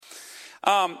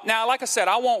Now, like I said,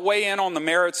 I won't weigh in on the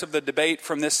merits of the debate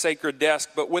from this sacred desk,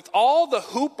 but with all the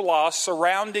hoopla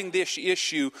surrounding this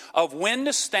issue of when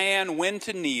to stand, when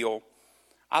to kneel,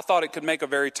 I thought it could make a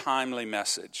very timely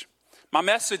message. My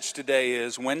message today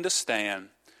is when to stand,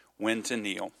 when to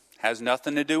kneel. Has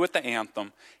nothing to do with the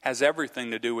anthem, has everything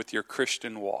to do with your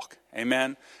Christian walk.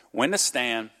 Amen? When to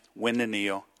stand, when to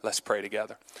kneel. Let's pray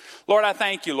together. Lord, I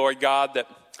thank you, Lord God,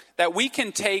 that we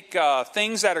can take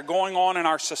things that are going on in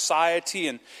our society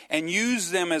and use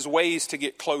them as ways to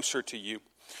get closer to you.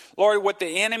 Lord, what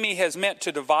the enemy has meant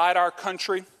to divide our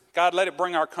country, God, let it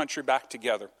bring our country back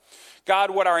together.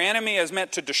 God, what our enemy has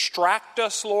meant to distract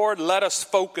us, Lord, let us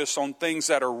focus on things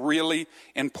that are really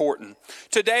important.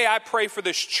 Today, I pray for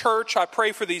this church. I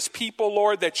pray for these people,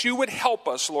 Lord, that you would help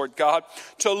us, Lord God,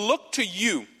 to look to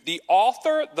you, the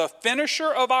author, the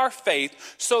finisher of our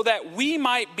faith, so that we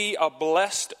might be a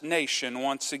blessed nation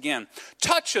once again.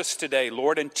 Touch us today,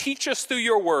 Lord, and teach us through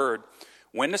your word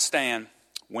when to stand,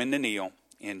 when to kneel.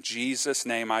 In Jesus'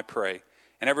 name I pray.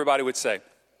 And everybody would say,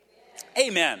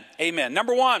 amen. Amen.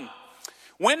 Number one,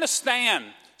 when to stand.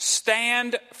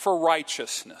 Stand for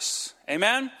righteousness.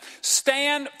 Amen?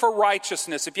 Stand for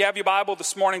righteousness. If you have your Bible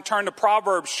this morning, turn to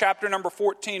Proverbs chapter number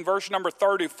 14, verse number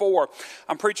 34.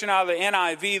 I'm preaching out of the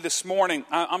NIV this morning.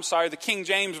 The King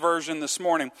James Version this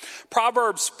morning.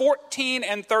 Proverbs 14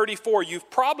 and 34.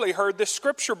 You've probably heard this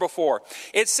scripture before.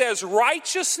 It says,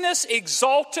 righteousness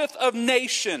exalteth a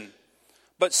nation,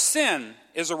 but sin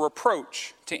is a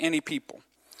reproach to any people.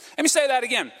 Let me say that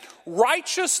again.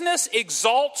 Righteousness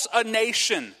exalts a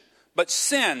nation, but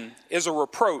sin is a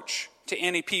reproach to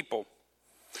any people.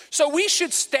 So we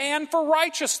should stand for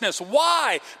righteousness.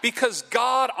 Why? Because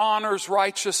God honors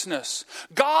righteousness.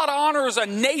 God honors a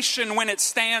nation when it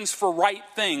stands for right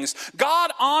things.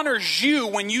 God honors you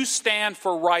when you stand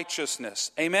for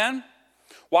righteousness. Amen?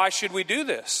 Why should we do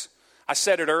this? I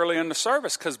said it early in the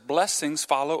service, because blessings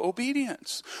follow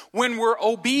obedience. When we're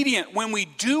obedient, when we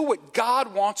do what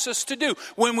God wants us to do,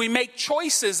 when we make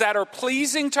choices that are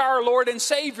pleasing to our Lord and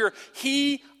Savior,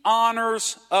 He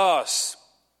honors us.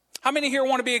 How many here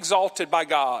want to be exalted by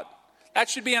God? That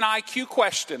should be an IQ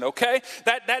question, okay?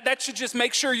 That should just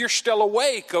make sure you're still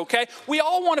awake, okay? We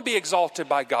all want to be exalted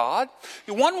by God.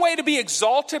 One way to be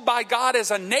exalted by God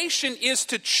as a nation is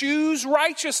to choose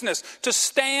righteousness, to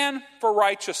stand for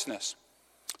righteousness.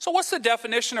 So what's the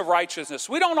definition of righteousness?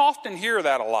 We don't often hear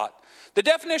that a lot. The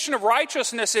definition of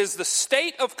righteousness is the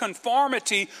state of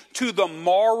conformity to the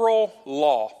moral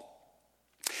law.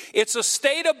 It's a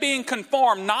state of being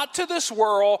conformed, not to this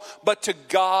world, but to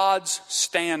God's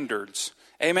standards.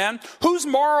 Amen? Whose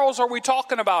morals are we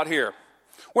talking about here?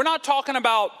 We're not talking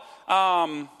about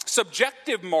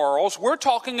subjective morals. We're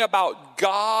talking about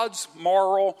God's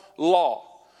moral law.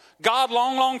 God,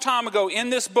 long time ago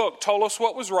in this book, told us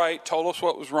what was right, told us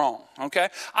what was wrong. Okay?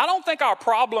 I don't think our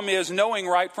problem is knowing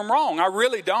right from wrong. I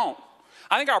really don't.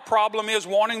 I think our problem is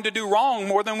wanting to do wrong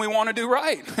more than we want to do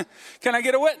right. Can I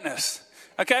get a witness?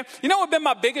 Okay? You know what has been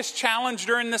my biggest challenge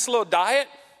during this little diet?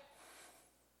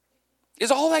 Is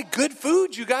all that good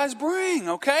food you guys bring,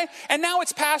 okay? And now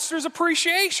it's Pastor's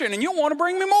Appreciation, and you want to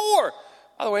bring me more.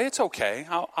 By the way, it's okay.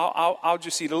 I'll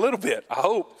just eat a little bit, I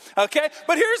hope. Okay?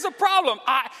 But here's the problem.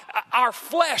 Our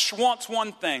flesh wants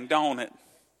one thing, don't it?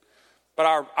 But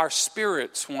our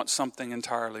spirits want something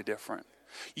entirely different.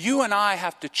 You and I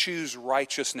have to choose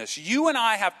righteousness. You and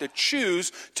I have to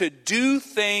choose to do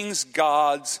things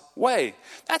God's way.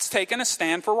 That's taking a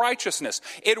stand for righteousness.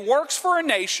 It works for a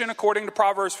nation, according to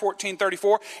Proverbs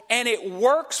 14:34, and it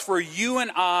works for you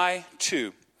and I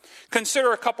too.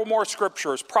 Consider a couple more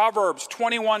scriptures. Proverbs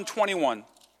 21:21.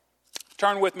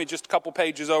 Turn with me just a couple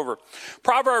pages over.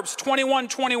 Proverbs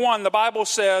 21:21, the Bible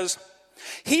says,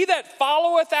 he that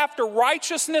followeth after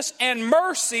righteousness and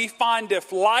mercy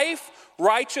findeth life,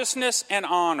 righteousness, and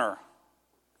honor.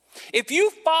 If you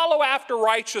follow after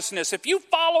righteousness, if you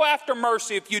follow after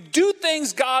mercy, if you do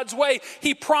things God's way,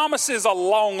 He promises a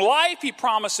long life, He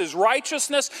promises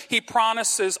righteousness, He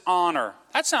promises honor.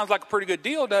 That sounds like a pretty good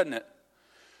deal, doesn't it?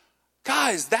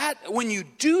 Guys, when you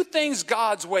do things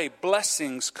God's way,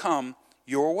 blessings come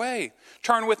your way.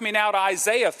 Turn with me now to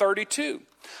Isaiah 32.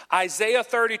 Isaiah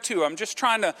 32. I'm just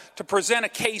trying to present a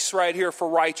case right here for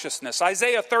righteousness.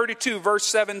 Isaiah 32, verse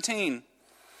 17.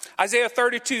 Isaiah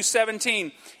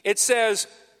 32:17. It says,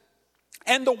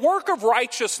 and the work of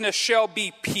righteousness shall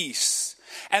be peace,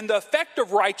 and the effect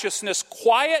of righteousness,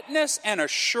 quietness and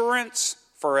assurance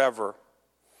forever.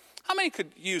 How many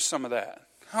could use some of that?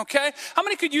 Okay? How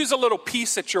many could use a little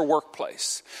peace at your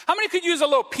workplace? How many could use a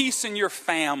little peace in your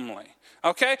family?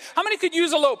 Okay? How many could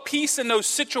use a little peace in those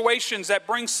situations that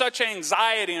bring such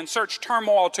anxiety and such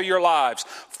turmoil to your lives?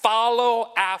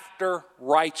 Follow after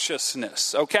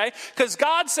righteousness, okay? Because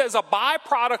God says a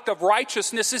byproduct of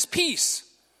righteousness is peace.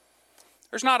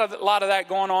 There's not a lot of that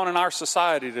going on in our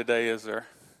society today, is there?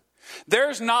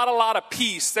 There's not a lot of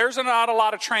peace. There's not a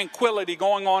lot of tranquility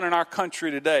going on in our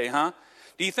country today, huh?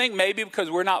 Do you think maybe because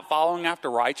we're not following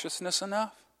after righteousness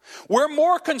enough? We're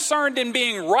more concerned in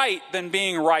being right than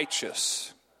being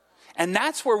righteous. And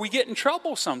that's where we get in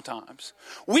trouble sometimes.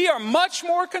 We are much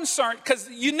more concerned, because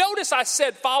you notice I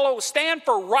said stand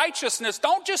for righteousness.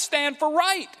 Don't just stand for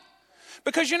right.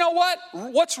 Because you know what?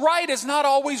 What's right is not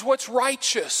always what's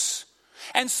righteous.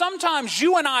 And sometimes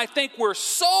you and I think we're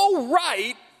so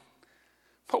right,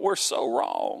 but we're so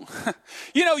wrong.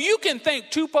 You can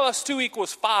think 2 + 2 =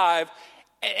 5,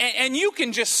 and you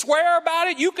can just swear about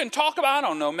it. You can talk about, I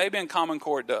don't know, maybe in Common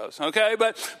Core it does, okay?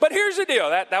 But here's the deal.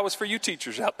 That was for you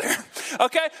teachers out there,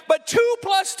 okay? But 2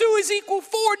 + 2 =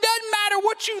 4. Doesn't matter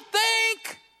what you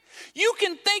think. You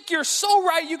can think you're so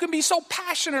right. You can be so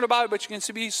passionate about it, but you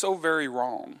can be so very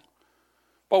wrong.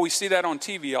 Well, we see that on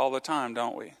TV all the time,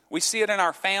 don't we? We see it in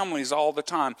our families all the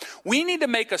time. We need to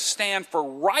make a stand for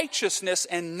righteousness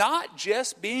and not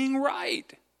just being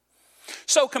right.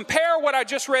 So compare what I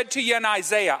just read to you in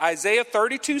Isaiah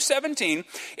 32:17.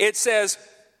 It says,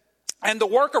 and the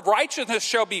work of righteousness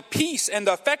shall be peace, and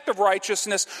the effect of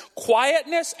righteousness,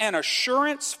 quietness and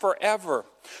assurance forever.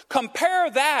 Compare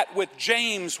that with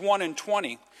James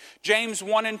 1:20. James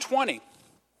 1:20.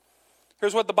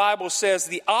 Here's what the Bible says,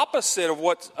 the opposite of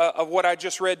what I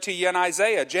just read to you in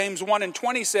Isaiah. James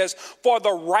 1:20 says, for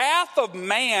the wrath of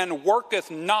man worketh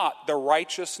not the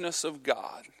righteousness of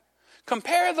God.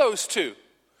 Compare those two.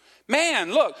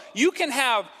 Man, look, you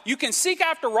can seek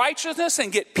after righteousness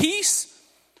and get peace,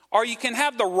 or you can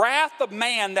have the wrath of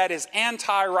man that is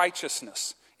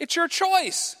anti-righteousness. It's your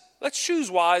choice. Let's choose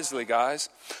wisely, guys.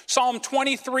 Psalm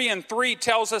 23:3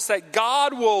 tells us that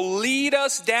God will lead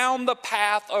us down the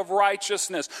path of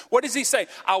righteousness. What does he say?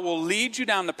 I will lead you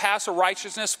down the path of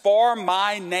righteousness for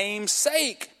my name's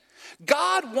sake.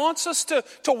 God wants us to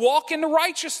walk into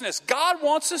righteousness. God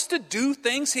wants us to do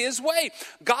things his way.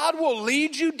 God will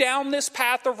lead you down this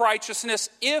path of righteousness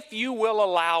if you will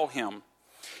allow him.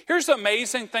 Here's the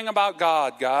amazing thing about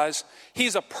God, guys.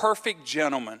 He's a perfect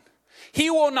gentleman. He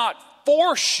will not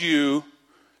force you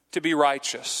to be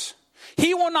righteous.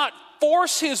 He will not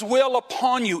force his will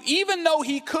upon you, even though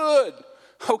he could.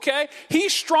 Okay?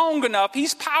 He's strong enough,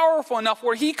 he's powerful enough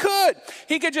where he could.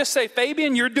 He could just say,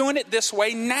 Fabian, you're doing it this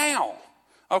way now.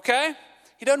 Okay?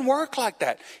 He doesn't work like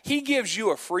that. He gives you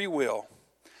a free will.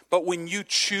 But when you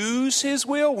choose his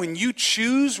will, when you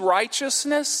choose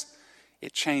righteousness,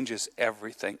 it changes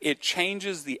everything. It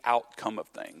changes the outcome of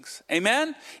things.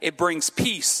 Amen? It brings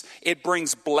peace. It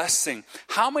brings blessing.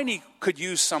 How many could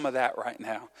use some of that right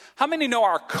now? How many know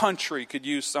our country could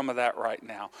use some of that right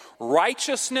now?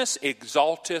 Righteousness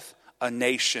exalteth a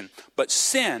nation, but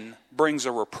sin brings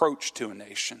a reproach to a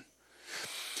nation.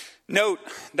 Note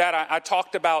that I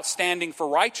talked about standing for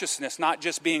righteousness, not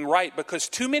just being right, because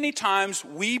too many times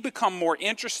we become more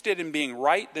interested in being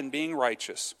right than being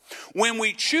righteous. When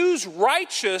we choose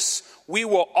righteous, we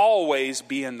will always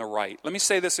be in the right. Let me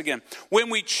say this again. When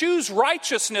we choose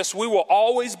righteousness, we will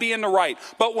always be in the right.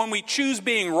 But when we choose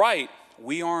being right,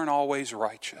 we aren't always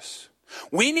righteous.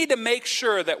 We need to make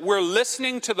sure that we're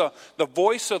listening to the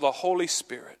voice of the Holy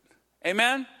Spirit.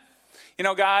 Amen? You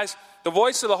know, guys, the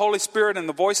voice of the Holy Spirit and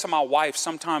the voice of my wife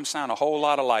sometimes sound a whole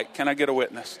lot alike. Can I get a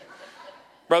witness?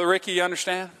 Brother Ricky, you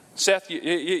understand? Seth,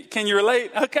 can you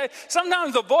relate? Okay.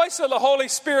 Sometimes the voice of the Holy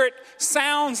Spirit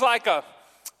sounds like a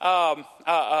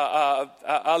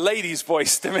lady's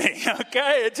voice to me.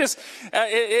 Okay.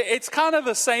 It's kind of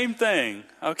the same thing.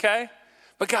 Okay.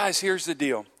 But guys, here's the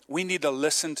deal. We need to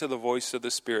listen to the voice of the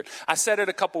Spirit. I said it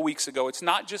a couple weeks ago. It's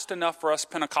not just enough for us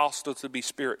Pentecostals to be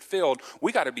Spirit-filled.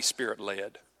 We got to be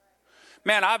Spirit-led.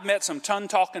 Man, I've met some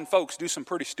tongue-talking folks do some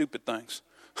pretty stupid things.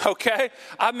 Okay?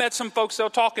 I've met some folks,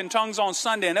 they'll talk in tongues on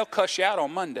Sunday and they'll cuss you out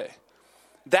on Monday.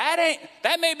 That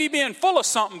may be being full of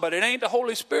something, but it ain't the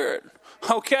Holy Spirit.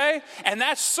 Okay? And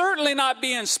that's certainly not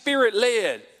being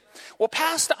Spirit-led. Well,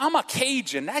 Pastor, I'm a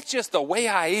Cajun. That's just the way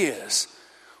I is.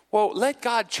 Well, let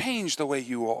God change the way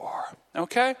you are.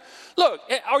 Okay? Look,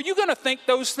 are you going to think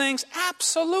those things?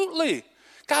 Absolutely.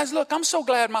 Guys, look, I'm so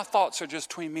glad my thoughts are just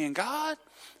between me and God.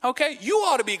 Okay? You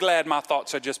ought to be glad my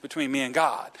thoughts are just between me and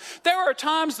God. There are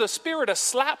times the spirit of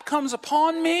slap comes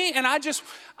upon me and I'm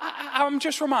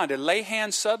just reminded, lay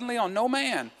hands suddenly on no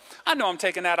man. I know I'm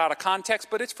taking that out of context,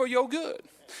 but it's for your good.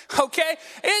 Okay?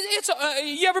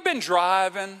 You ever been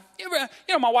driving?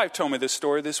 My wife told me this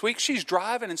story this week. She's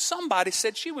driving and somebody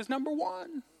said she was number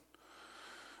one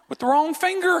with the wrong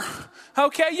finger.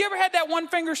 Okay? You ever had that one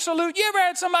finger salute? You ever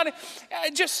had somebody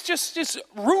just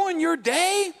ruin your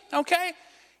day? Okay?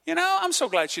 I'm so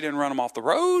glad she didn't run them off the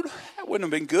road. That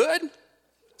wouldn't have been good.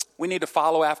 We need to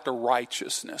follow after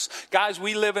righteousness. Guys,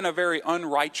 we live in a very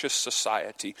unrighteous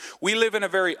society. We live in a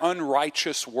very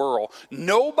unrighteous world.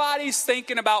 Nobody's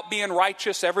thinking about being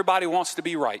righteous. Everybody wants to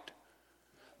be right.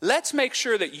 Let's make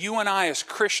sure that you and I as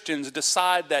Christians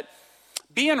decide that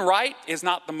being right is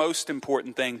not the most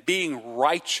important thing. Being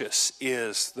righteous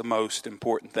is the most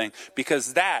important thing,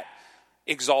 because that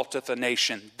exalteth a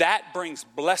nation. That brings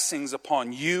blessings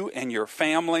upon you and your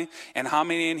family. And how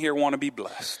many in here want to be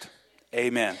blessed?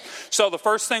 Amen. So the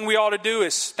first thing we ought to do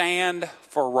is stand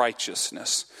for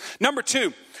righteousness. Number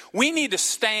 2, we need to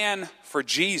stand for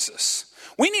Jesus.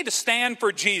 We need to stand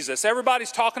for Jesus.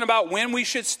 Everybody's talking about when we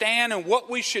should stand and what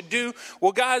we should do.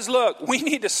 Well, guys, look, we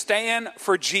need to stand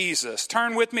for Jesus.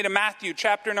 Turn with me to Matthew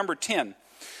chapter number 10.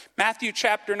 Matthew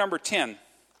chapter number 10.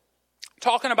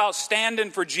 Talking about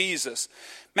standing for Jesus.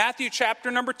 Matthew chapter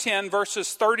number 10,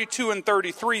 verses 32 and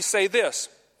 33 say this.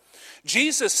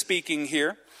 Jesus speaking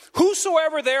here.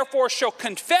 Whosoever therefore shall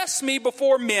confess me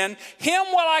before men, him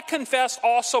will I confess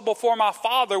also before my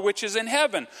Father which is in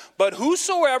heaven. But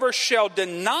whosoever shall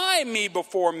deny me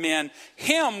before men,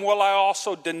 him will I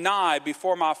also deny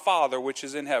before my Father which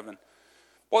is in heaven.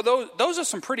 Well, those are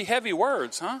some pretty heavy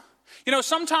words, huh?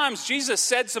 Sometimes Jesus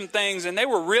said some things and they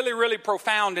were really, really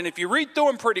profound. And if you read through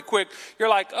them pretty quick, you're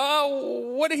like,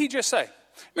 oh, what did he just say?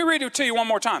 Let me read it to you one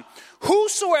more time.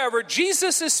 Whosoever,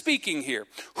 Jesus is speaking here,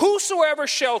 whosoever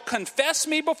shall confess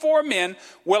me before men,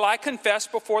 will I confess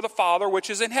before the Father which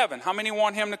is in heaven. How many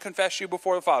want him to confess you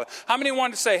before the Father? How many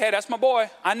want to say, hey, that's my boy.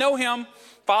 I know him.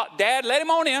 Dad, let him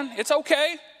on in. It's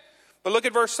okay. But look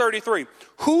at verse 33.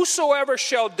 Whosoever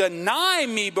shall deny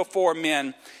me before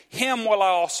men, him will I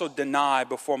also deny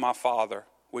before my Father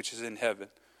which is in heaven.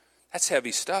 That's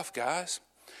heavy stuff, guys.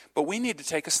 But we need to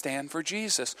take a stand for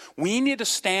Jesus. We need to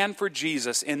stand for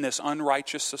Jesus in this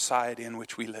unrighteous society in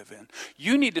which we live in.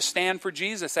 You need to stand for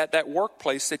Jesus at that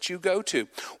workplace that you go to.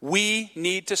 We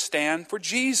need to stand for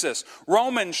Jesus.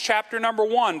 Romans chapter number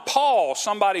 1. Paul,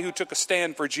 somebody who took a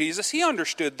stand for Jesus, he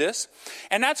understood this.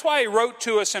 And that's why he wrote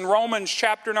to us in Romans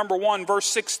chapter number 1, verse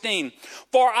 16.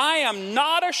 For I am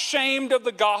not ashamed of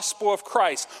the gospel of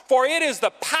Christ, for it is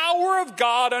the power of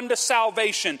God unto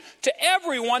salvation to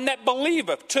everyone that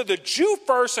believeth, to the Jew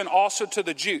first and also to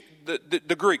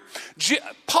the Greek.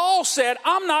 Paul said,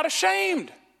 I'm not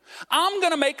ashamed. I'm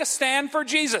going to make a stand for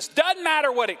Jesus. Doesn't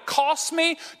matter what it costs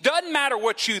me. Doesn't matter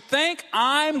what you think.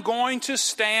 I'm going to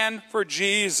stand for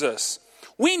Jesus.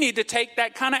 We need to take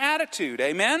that kind of attitude.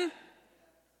 Amen?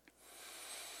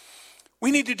 We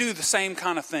need to do the same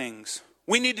kind of things.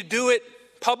 We need to do it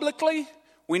publicly.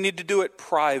 We need to do it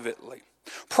privately.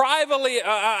 Privately,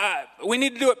 we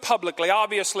need to do it publicly.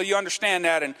 Obviously, you understand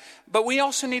that. But we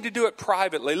also need to do it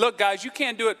privately. Look, guys, you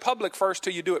can't do it public first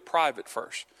till you do it private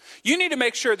first. You need to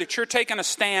make sure that you're taking a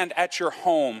stand at your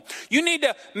home. You need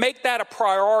to make that a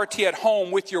priority at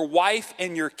home with your wife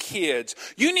and your kids.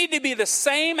 You need to be the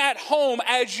same at home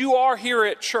as you are here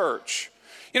at church.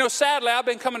 Sadly, I've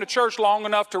been coming to church long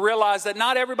enough to realize that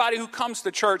not everybody who comes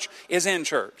to church is in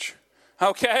church.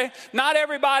 Okay? Not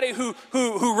everybody who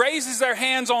raises their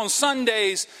hands on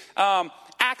Sundays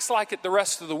acts like it the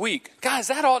rest of the week. Guys,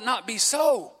 that ought not be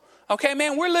so. Okay,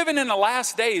 man, we're living in the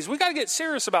last days. We got to get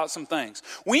serious about some things.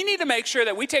 We need to make sure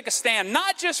that we take a stand,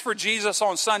 not just for Jesus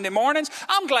on Sunday mornings.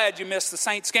 I'm glad you missed the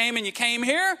Saints game and you came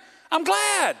here. I'm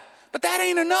glad. But that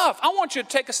ain't enough. I want you to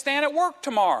take a stand at work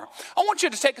tomorrow. I want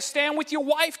you to take a stand with your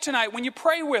wife tonight when you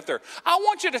pray with her. I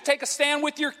want you to take a stand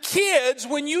with your kids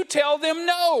when you tell them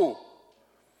no.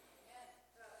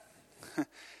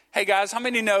 Hey guys, how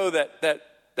many know that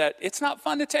it's not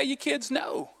fun to tell your kids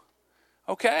no?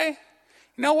 Okay?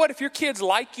 You know what? If your kids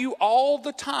like you all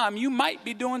the time, you might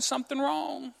be doing something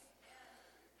wrong.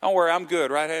 Don't worry, I'm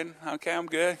good, right, Hayden? Okay, I'm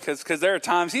good. Because there are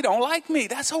times he don't like me.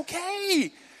 That's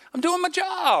okay. I'm doing my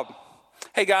job.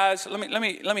 Hey guys, let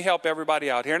me help everybody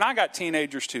out here. And I got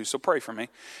teenagers too, so pray for me.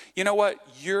 You know what?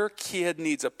 Your kid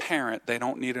needs a parent. They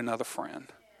don't need another friend.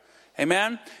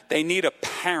 Amen? They need a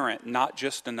parent, not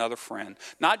just another friend.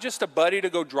 Not just a buddy to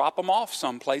go drop them off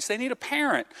someplace. They need a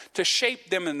parent to shape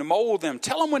them and to mold them.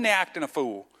 Tell them when they're acting a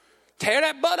fool. Tear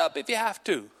that butt up if you have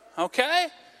to. Okay?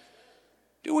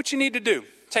 Do what you need to do.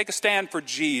 Take a stand for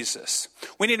Jesus.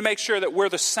 We need to make sure that we're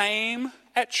the same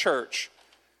at church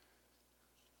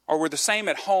Or we're the same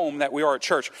at home that we are at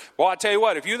church. Well, I tell you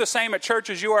what, if you're the same at church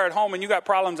as you are at home and you got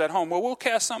problems at home, well, we'll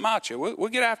cast something out you. We'll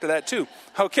get after that too,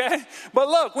 okay? But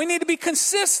look, we need to be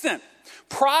consistent.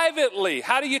 Privately,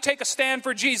 how do you take a stand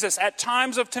for Jesus at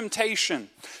times of temptation?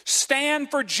 Stand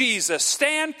for Jesus.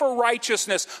 Stand for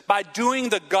righteousness by doing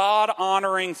the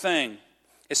God-honoring thing,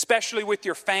 especially with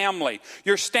your family.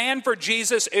 Your stand for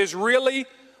Jesus is really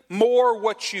more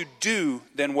what you do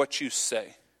than what you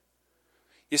say.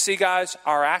 You see, guys,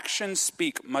 our actions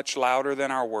speak much louder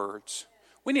than our words.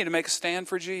 We need to make a stand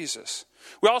for Jesus.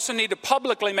 We also need to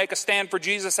publicly make a stand for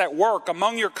Jesus at work,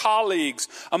 among your colleagues,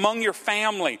 among your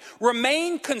family.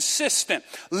 Remain consistent.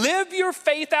 Live your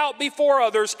faith out before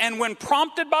others, and when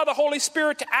prompted by the Holy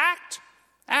Spirit to act,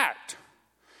 act.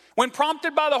 When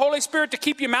prompted by the Holy Spirit to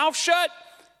keep your mouth shut,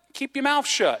 keep your mouth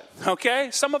shut, okay?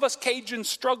 Some of us Cajuns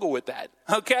struggle with that,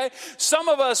 okay? Some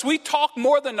of us, we talk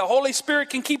more than the Holy Spirit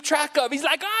can keep track of. He's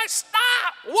like,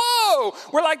 stop, whoa.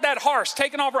 We're like that horse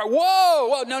taking off, right?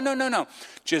 Whoa, no.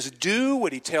 Just do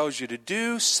what he tells you to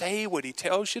do. Say what he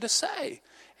tells you to say.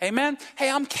 Amen?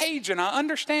 Hey, I'm Cajun. I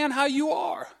understand how you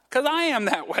are, because I am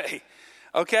that way,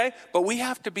 okay? But we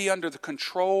have to be under the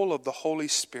control of the Holy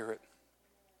Spirit.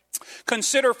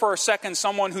 Consider for a second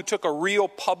someone who took a real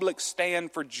public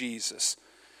stand for Jesus.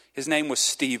 His name was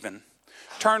Stephen.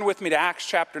 Turn with me to Acts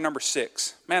chapter number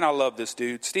 6. Man, I love this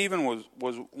dude. Stephen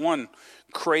was one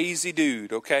crazy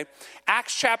dude, okay?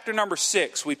 Acts chapter number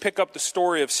 6, we pick up the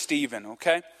story of Stephen,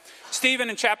 okay? Stephen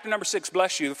in chapter number 6,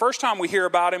 bless you. The first time we hear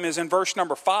about him is in verse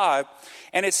number 5,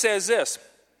 and it says this,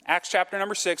 Acts chapter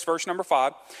number 6, verse number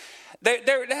 5. They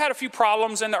had a few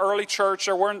problems in the early church.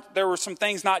 There were some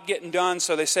things not getting done,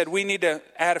 so they said, we need to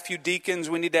add a few deacons,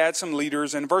 we need to add some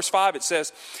leaders. In verse 5 it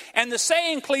says, and the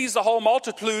saying pleased the whole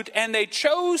multitude, and they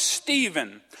chose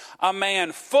Stephen, a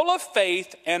man full of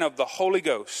faith and of the Holy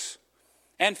Ghost,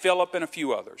 and Philip and a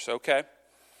few others, okay?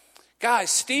 Guys,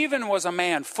 Stephen was a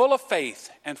man full of faith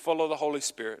and full of the Holy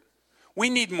Spirit. We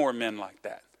need more men like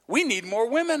that. We need more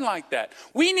women like that.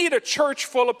 We need a church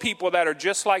full of people that are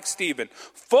just like Stephen,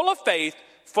 full of faith,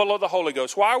 full of the Holy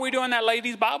Ghost. Why are we doing that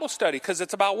ladies' Bible study? Because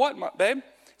it's about what, babe?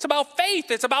 It's about faith.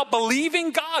 It's about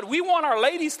believing God. We want our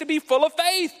ladies to be full of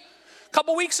faith. A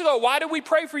couple weeks ago, why did we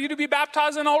pray for you to be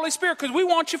baptized in the Holy Spirit? Because we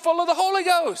want you full of the Holy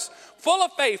Ghost. Full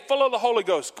of faith, full of the Holy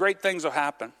Ghost. Great things will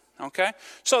happen. Okay,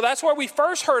 so that's where we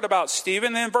first heard about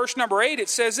Stephen. Then in verse number 8, it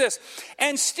says this,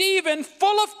 and Stephen,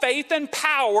 full of faith and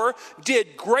power,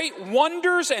 did great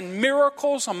wonders and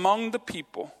miracles among the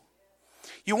people.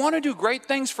 You want to do great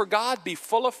things for God? Be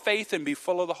full of faith and be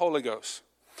full of the Holy Ghost.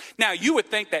 Now, you would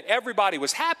think that everybody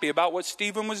was happy about what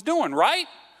Stephen was doing, right?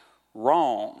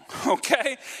 Wrong,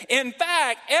 okay? In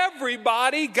fact,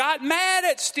 everybody got mad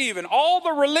at Stephen. All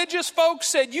the religious folks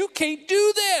said, you can't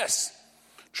do this.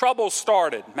 Trouble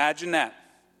started. Imagine that.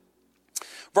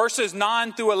 Verses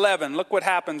 9 through 11. Look what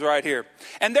happens right here.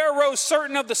 And there arose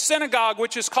certain of the synagogue,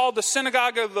 which is called the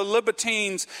synagogue of the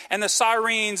Libertines and the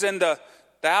Cyrenes and the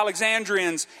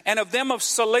Alexandrians, and of them of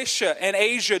Cilicia and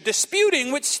Asia,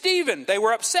 disputing with Stephen. They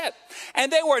were upset. And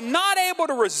they were not able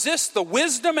to resist the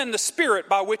wisdom and the spirit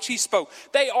by which he spoke.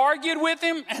 They argued with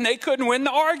him, and they couldn't win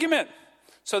the argument.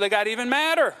 So they got even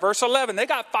madder. Verse 11, they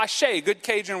got fâché, good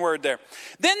Cajun word there.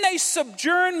 Then they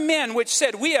sojourned men which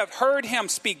said, we have heard him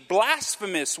speak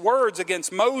blasphemous words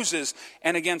against Moses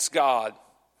and against God.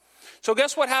 So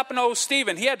guess what happened to old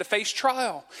Stephen? He had to face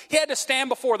trial. He had to stand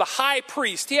before the high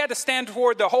priest. He had to stand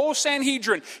before the whole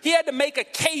Sanhedrin. He had to make a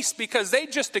case because they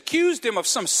just accused him of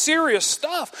some serious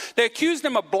stuff. They accused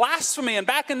him of blasphemy. And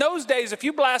back in those days, if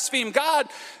you blaspheme God,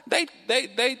 they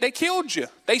killed you.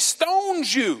 They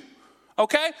stoned you.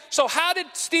 Okay, so how did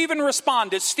Stephen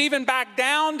respond? Did Stephen back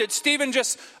down? Did Stephen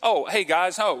just, oh, hey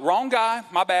guys, wrong guy,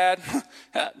 my bad.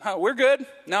 We're good.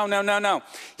 No.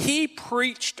 He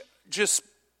preached just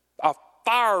a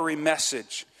fiery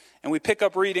message. And we pick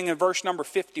up reading in verse number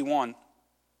 51.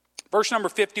 Verse number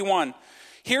 51,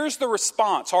 here's the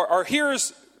response, or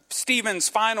here's Stephen's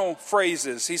final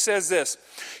phrases. He says this,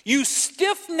 you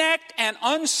stiff-necked and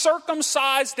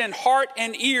uncircumcised in heart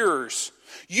and ears,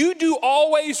 you do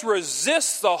always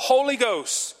resist the Holy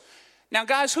Ghost. Now,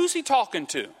 guys, who's he talking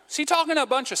to? Is he talking to a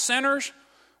bunch of sinners?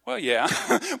 Well, yeah.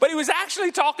 But he was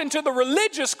actually talking to the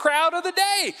religious crowd of the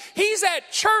day. He's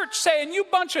at church saying, you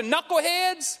bunch of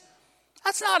knuckleheads.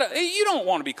 You don't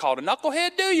want to be called a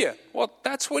knucklehead, do you? Well,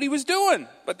 that's what he was doing,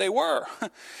 but they were.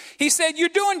 He said, you're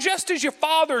doing just as your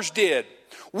fathers did.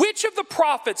 Which of the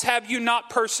prophets have you not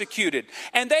persecuted?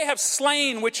 And they have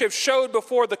slain which have showed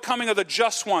before the coming of the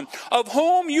just one, of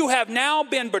whom you have now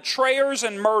been betrayers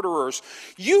and murderers.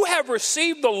 You have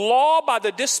received the law by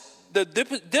the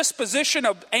disposition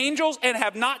of angels and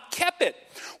have not kept it.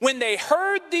 When they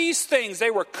heard these things, they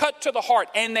were cut to the heart,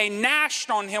 and they gnashed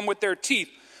on him with their teeth.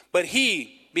 But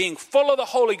he, being full of the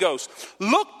Holy Ghost,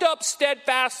 looked up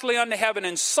steadfastly unto heaven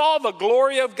and saw the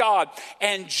glory of God,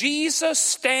 and Jesus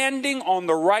standing on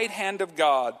the right hand of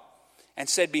God, and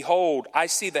said, Behold, I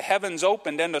see the heavens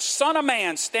opened, and the Son of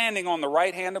Man standing on the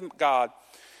right hand of God.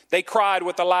 They cried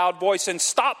with a loud voice and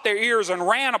stopped their ears and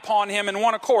ran upon him in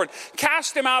one accord,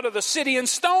 cast him out of the city and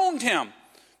stoned him.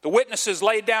 The witnesses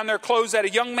laid down their clothes at a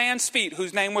young man's feet,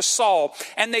 whose name was Saul.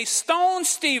 And they stoned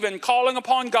Stephen, calling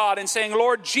upon God and saying,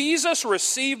 Lord Jesus,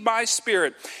 receive my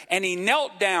spirit. And he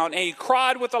knelt down and he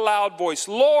cried with a loud voice,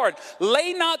 Lord,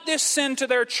 lay not this sin to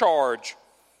their charge.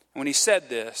 When he said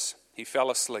this, he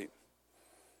fell asleep.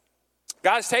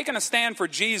 Guys, taking a stand for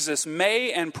Jesus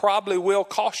may and probably will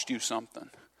cost you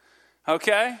something.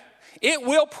 Okay? It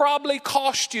will probably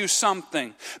cost you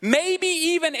something. Maybe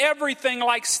even everything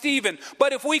like Stephen.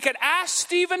 But if we could ask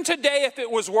Stephen today if it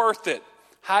was worth it,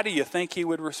 how do you think he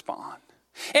would respond?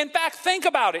 In fact, think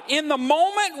about it. In the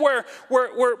moment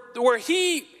where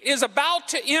he is about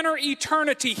to enter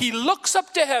eternity, he looks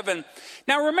up to heaven.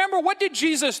 Now remember, what did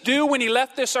Jesus do when he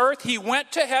left this earth? He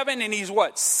went to heaven and he's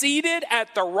what? Seated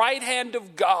at the right hand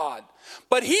of God.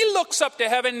 But he looks up to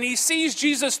heaven and he sees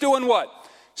Jesus doing what?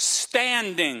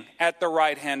 Standing at the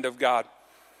right hand of God.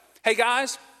 Hey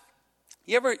guys,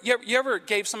 you ever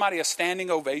gave somebody a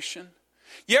standing ovation?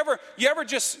 You ever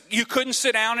just, you couldn't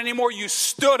sit down anymore? You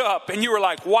stood up and you were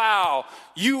like, wow,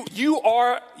 you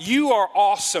are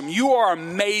awesome. You are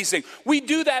amazing. We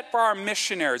do that for our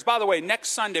missionaries. By the way, next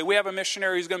Sunday we have a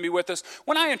missionary who's going to be with us.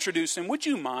 When I introduce him, would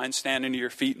you mind standing to your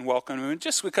feet and welcoming him?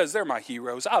 Just because they're my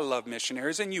heroes. I love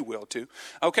missionaries and you will too.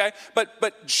 Okay?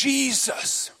 But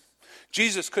Jesus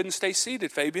couldn't stay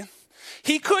seated, Fabian.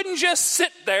 He couldn't just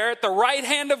sit there at the right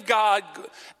hand of God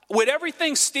with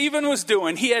everything Stephen was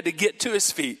doing. He had to get to his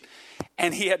feet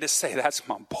and he had to say, that's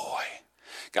my boy.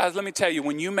 Guys, let me tell you,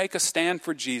 when you make a stand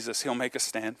for Jesus, he'll make a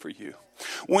stand for you.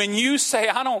 When you say,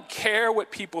 I don't care what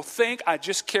people think, I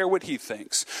just care what he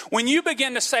thinks. When you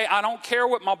begin to say, I don't care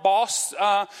what my boss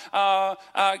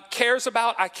cares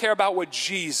about, I care about what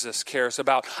Jesus cares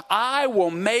about. I will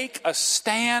make a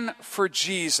stand for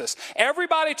Jesus.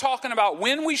 Everybody talking about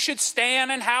when we should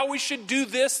stand and how we should do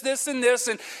this, and this.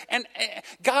 And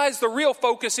guys, the real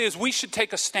focus is we should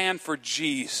take a stand for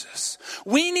Jesus.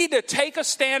 We need to take a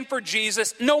stand for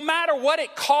Jesus no matter what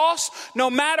it costs, no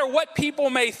matter what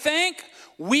people may think.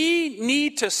 We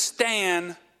need to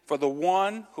stand for the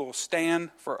one who will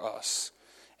stand for us.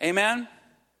 Amen?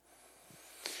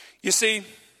 You see,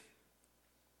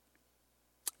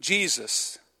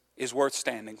 Jesus is worth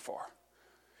standing for.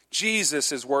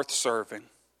 Jesus is worth serving.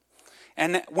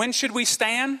 And when should we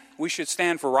stand? We should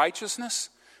stand for righteousness.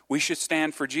 We should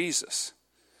stand for Jesus.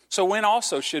 So when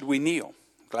also should we kneel?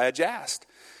 Glad you asked.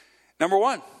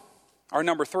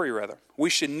 Number three, we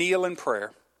should kneel in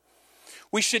prayer.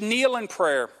 We should kneel in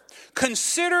prayer.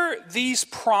 Consider these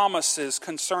promises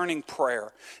concerning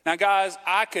prayer. Now, guys,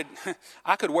 I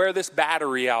could wear this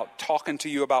battery out talking to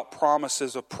you about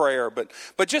promises of prayer, but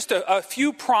just a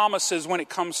few promises when it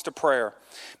comes to prayer.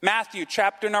 Matthew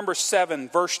chapter number 7,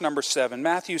 verse number 7.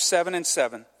 Matthew 7 and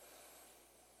 7.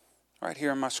 Right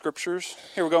here in my scriptures.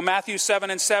 Here we go. Matthew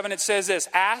 7 and 7. It says this: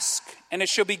 Ask and it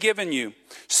shall be given you.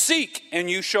 Seek and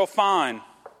you shall find.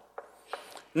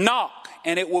 Knock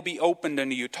and it will be opened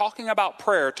unto you. Talking about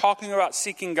prayer, talking about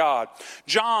seeking God.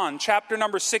 John chapter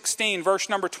number 16, verse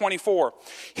number 24.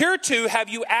 Hereto have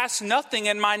you asked nothing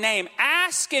in my name.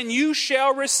 Ask and you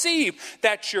shall receive,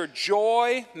 that your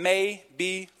joy may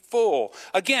be full.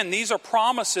 Again, these are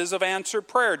promises of answered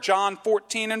prayer. John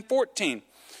 14 and 14.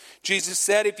 Jesus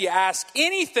said, if you ask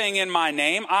anything in my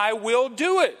name, I will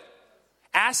do it.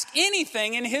 Ask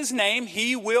anything in his name,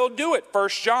 he will do it. 1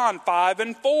 John 5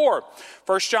 and 4.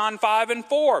 1 John 5 and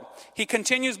 4. He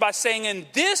continues by saying, and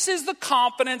this is the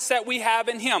confidence that we have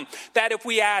in him, that if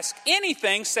we ask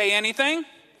anything, say anything.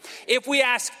 If we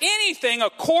ask anything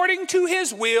according to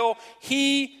his will,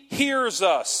 he hears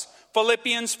us.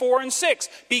 Philippians 4 and 6.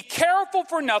 Be careful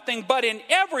for nothing, but in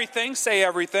everything, say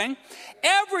everything.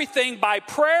 Everything by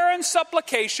prayer and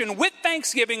supplication with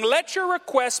thanksgiving, let your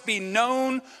requests be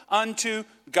known unto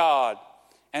God.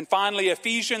 And finally,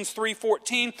 Ephesians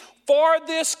 3:14. For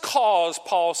this cause,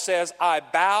 Paul says, I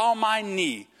bow my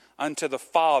knee unto the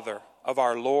Father of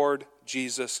our Lord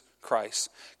Jesus Christ.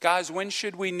 Guys, when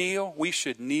should we kneel? We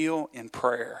should kneel in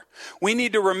prayer. We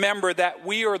need to remember that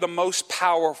we are the most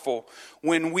powerful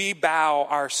when we bow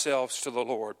ourselves to the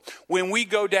Lord. When we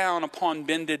go down upon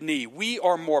bended knee, we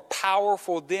are more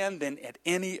powerful then than at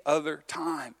any other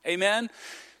time. Amen?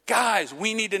 Guys,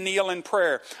 we need to kneel in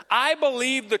prayer. I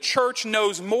believe the church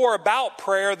knows more about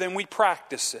prayer than we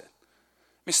practice it.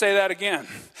 Let me say that again.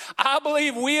 I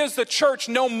believe we as the church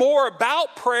know more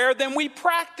about prayer than we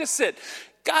practice it.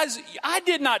 Guys, I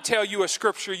did not tell you a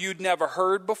scripture you'd never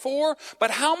heard before,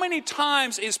 but how many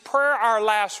times is prayer our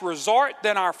last resort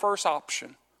than our first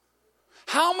option?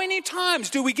 How many times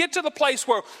do we get to the place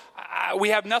where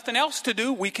we have nothing else to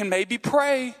do? We can maybe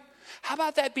pray. How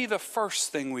about that be the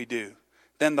first thing we do,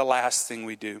 then the last thing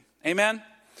we do? Amen?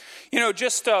 You know,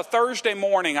 just Thursday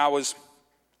morning, I was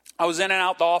in and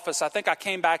out the office. I think I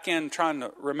came back in trying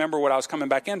to remember what I was coming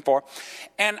back in for.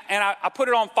 And I put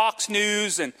it on Fox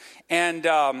News, and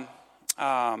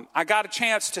I got a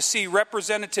chance to see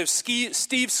Representative Steve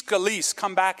Scalise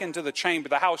come back into the chamber,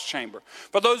 the House chamber.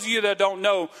 For those of you that don't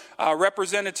know,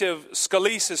 Representative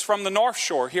Scalise is from the North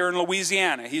Shore here in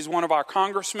Louisiana. He's one of our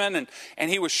congressmen, and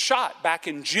he was shot back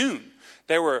in June.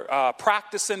 They were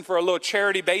practicing for a little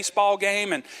charity baseball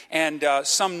game, and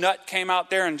some nut came out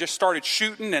there and just started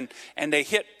shooting, and they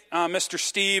hit Mr.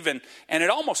 Steve, and it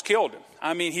almost killed him.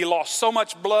 I mean, he lost so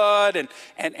much blood, and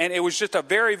it was just a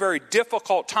very, very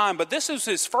difficult time. But this is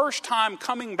his first time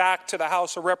coming back to the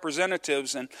House of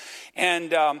Representatives,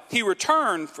 and he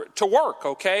returned to work,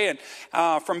 okay,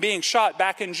 and from being shot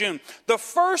back in June. The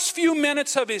first few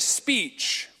minutes of his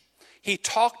speech, he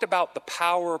talked about the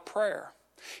power of prayer.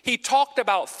 He talked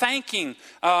about thanking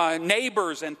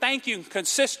neighbors and thanking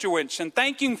constituents and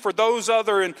thanking for those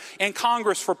other in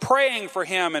Congress for praying for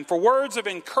him and for words of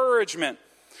encouragement.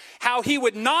 How he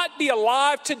would not be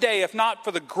alive today if not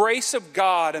for the grace of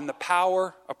God and the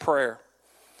power of prayer.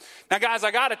 Now, guys,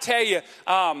 I got to tell you,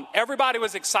 everybody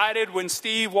was excited when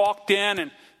Steve walked in,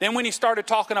 and then when he started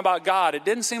talking about God, it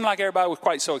didn't seem like everybody was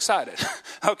quite so excited,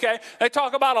 okay? They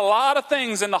talk about a lot of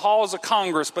things in the halls of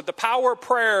Congress, but the power of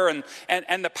prayer and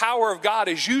the power of God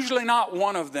is usually not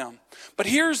one of them. But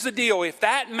here's the deal. If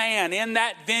that man in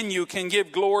that venue can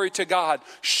give glory to God,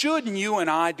 shouldn't you and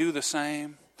I do the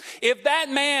same? If that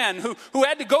man who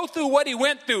had to go through what he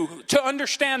went through to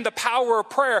understand the power of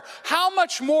prayer, how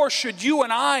much more should you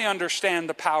and I understand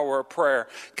the power of prayer?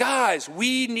 Guys,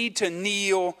 we need to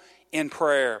kneel in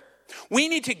prayer. We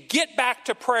need to get back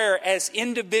to prayer as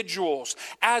individuals,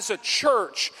 as a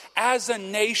church, as a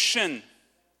nation.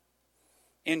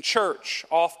 In church,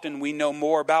 often we know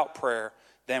more about prayer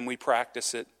than we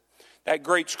practice it. That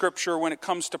great scripture when it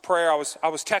comes to prayer, I was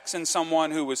texting someone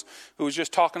who was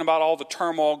just talking about all the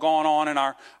turmoil going on in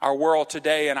our world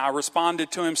today, and I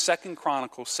responded to him, 2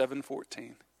 Chronicles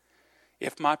 7:14.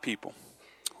 If my people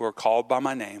who are called by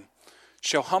my name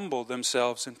shall humble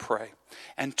themselves and pray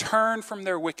and turn from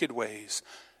their wicked ways,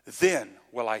 then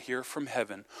will I hear from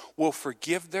heaven, will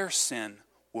forgive their sin,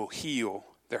 will heal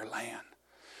their land.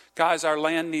 Guys, our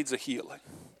land needs a healing.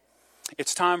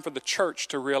 It's time for the church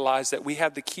to realize that we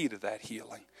have the key to that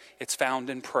healing. It's found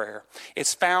in prayer.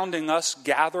 It's found in us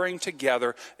gathering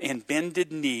together in bended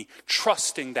knee,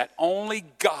 trusting that only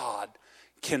God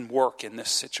can work in this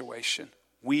situation.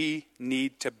 We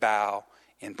need to bow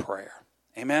in prayer.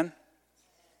 Amen?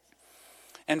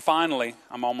 And finally,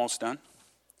 I'm almost done.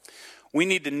 We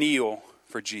need to kneel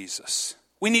for Jesus.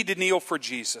 We need to kneel for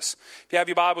Jesus. If you have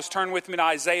your Bibles, turn with me to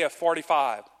Isaiah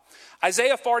 45.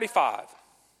 Isaiah 45.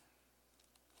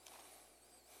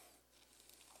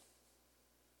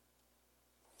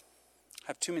 I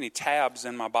have too many tabs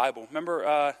in my Bible. Remember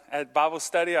at Bible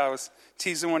study, I was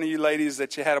teasing one of you ladies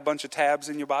that you had a bunch of tabs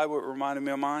in your Bible. It reminded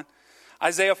me of mine.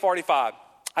 Isaiah 45.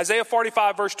 Isaiah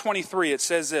 45 verse 23, it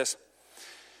says this.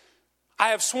 I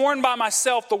have sworn by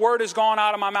myself, the word is gone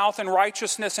out of my mouth in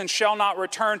righteousness and shall not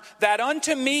return, that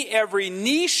unto me every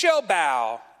knee shall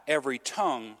bow, every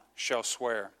tongue shall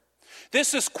swear.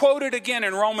 This is quoted again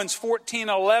in Romans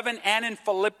 14:11 and in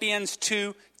Philippians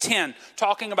 2:10,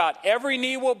 talking about every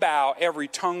knee will bow, every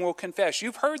tongue will confess.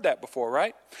 You've heard that before,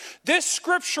 right? This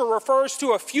scripture refers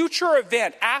to a future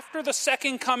event after the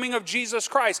second coming of Jesus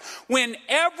Christ, when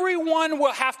everyone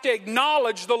will have to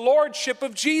acknowledge the lordship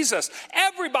of Jesus.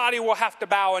 Everybody will have to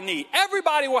bow a knee.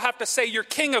 Everybody will have to say, you're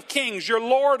King of Kings, you're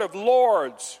Lord of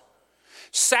Lords.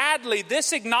 Sadly,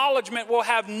 this acknowledgement will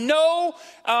have no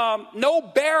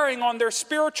bearing on their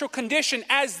spiritual condition,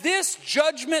 as this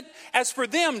judgment, as for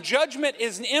them, judgment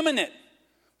is imminent.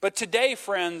 But today,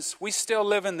 friends, we still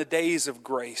live in the days of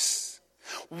grace.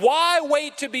 Why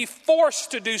wait to be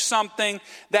forced to do something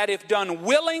that, if done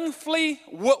willfully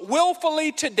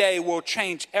today, will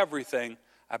change everything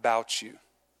about you?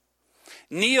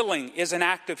 Kneeling is an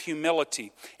act of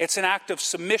humility. It's an act of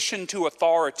submission to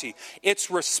authority. It's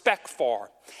respect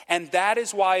for. And that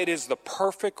is why it is the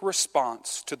perfect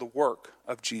response to the work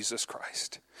of Jesus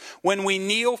Christ. When we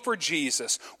kneel for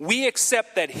Jesus, we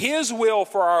accept that his will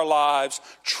for our lives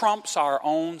trumps our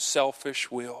own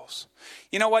selfish wills.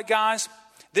 You know what, guys?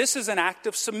 This is an act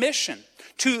of submission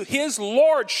to his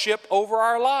lordship over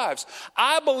our lives.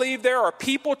 I believe there are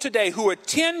people today who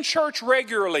attend church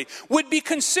regularly, would be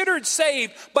considered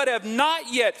saved, but have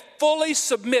not yet fully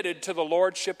submitted to the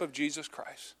lordship of Jesus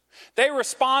Christ. They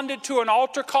responded to an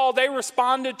altar call. They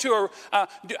responded to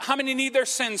how many need their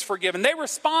sins forgiven. They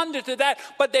responded to that,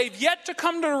 but they've yet to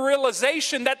come to the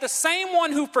realization that the same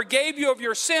one who forgave you of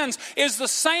your sins is the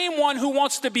same one who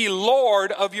wants to be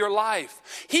Lord of your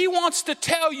life. He wants to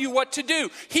tell you what to do.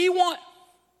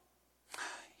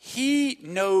 He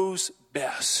knows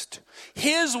best.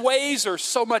 His ways are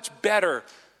so much better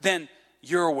than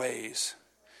your ways.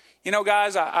 You know,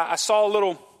 guys, I saw a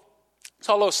little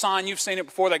sign, you've seen it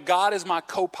before, that God is my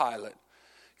co-pilot.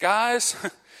 Guys,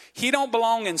 he don't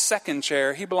belong in second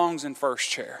chair, he belongs in first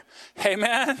chair.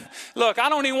 Amen? Look, I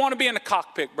don't even want to be in the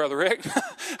cockpit, Brother Rick.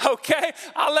 Okay?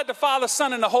 I'll let the Father,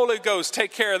 Son, and the Holy Ghost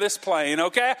take care of this plane,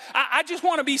 okay? I just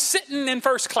want to be sitting in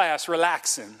first class,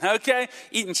 relaxing, okay?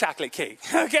 Eating chocolate cake,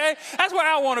 okay? That's where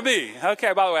I want to be.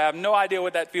 Okay, by the way, I have no idea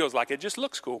what that feels like. It just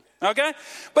looks cool, okay?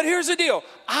 But here's the deal.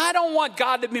 I don't want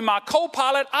God to be my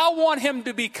co-pilot. I want him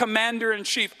to be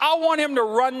commander-in-chief. I want him to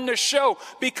run the show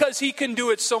because he can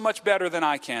do it so much better than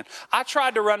I can. I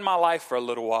tried to run my life for a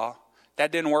little while.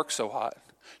 That didn't work so hot.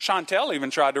 Chantel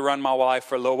even tried to run my life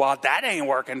for a little while. That ain't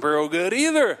working real good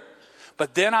either.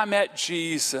 But then I met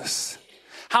Jesus.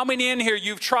 How many in here,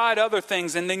 you've tried other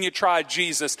things and then you tried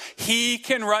Jesus? He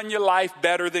can run your life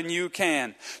better than you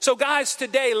can. So guys,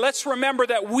 today, let's remember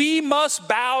that we must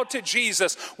bow to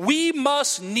Jesus. We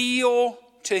must kneel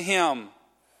to him.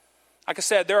 Like I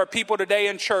said, there are people today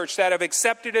in church that have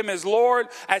accepted him as Lord,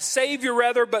 as Savior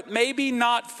rather, but maybe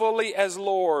not fully as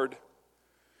Lord.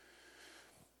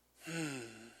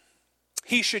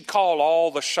 He should call all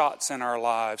the shots in our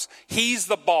lives. He's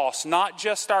the boss, not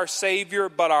just our Savior,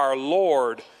 but our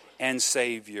Lord and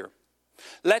Savior.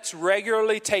 Let's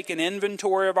regularly take an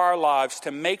inventory of our lives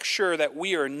to make sure that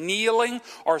we are kneeling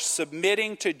or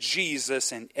submitting to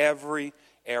Jesus in every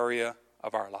area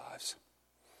of our lives.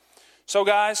 So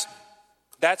guys,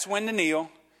 that's when to kneel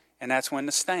and that's when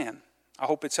to stand. I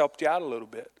hope it's helped you out a little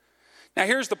bit. Now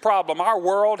here's the problem. Our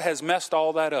world has messed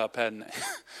all that up, hasn't it?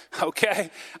 Okay?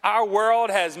 Our world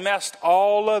has messed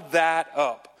all of that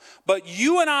up. But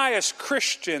you and I as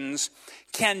Christians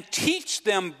can teach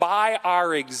them by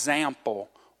our example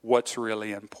what's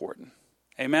really important.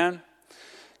 Amen?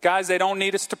 Guys, they don't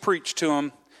need us to preach to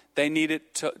them. They need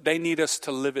us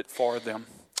to live it for them.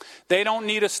 They don't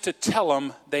need us to tell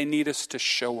them. They need us to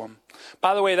show them.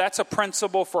 By the way, that's a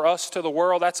principle for us to the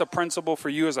world. That's a principle for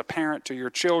you as a parent to your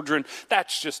children.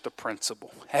 That's just a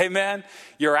principle. Amen?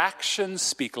 Your actions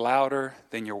speak louder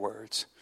than your words.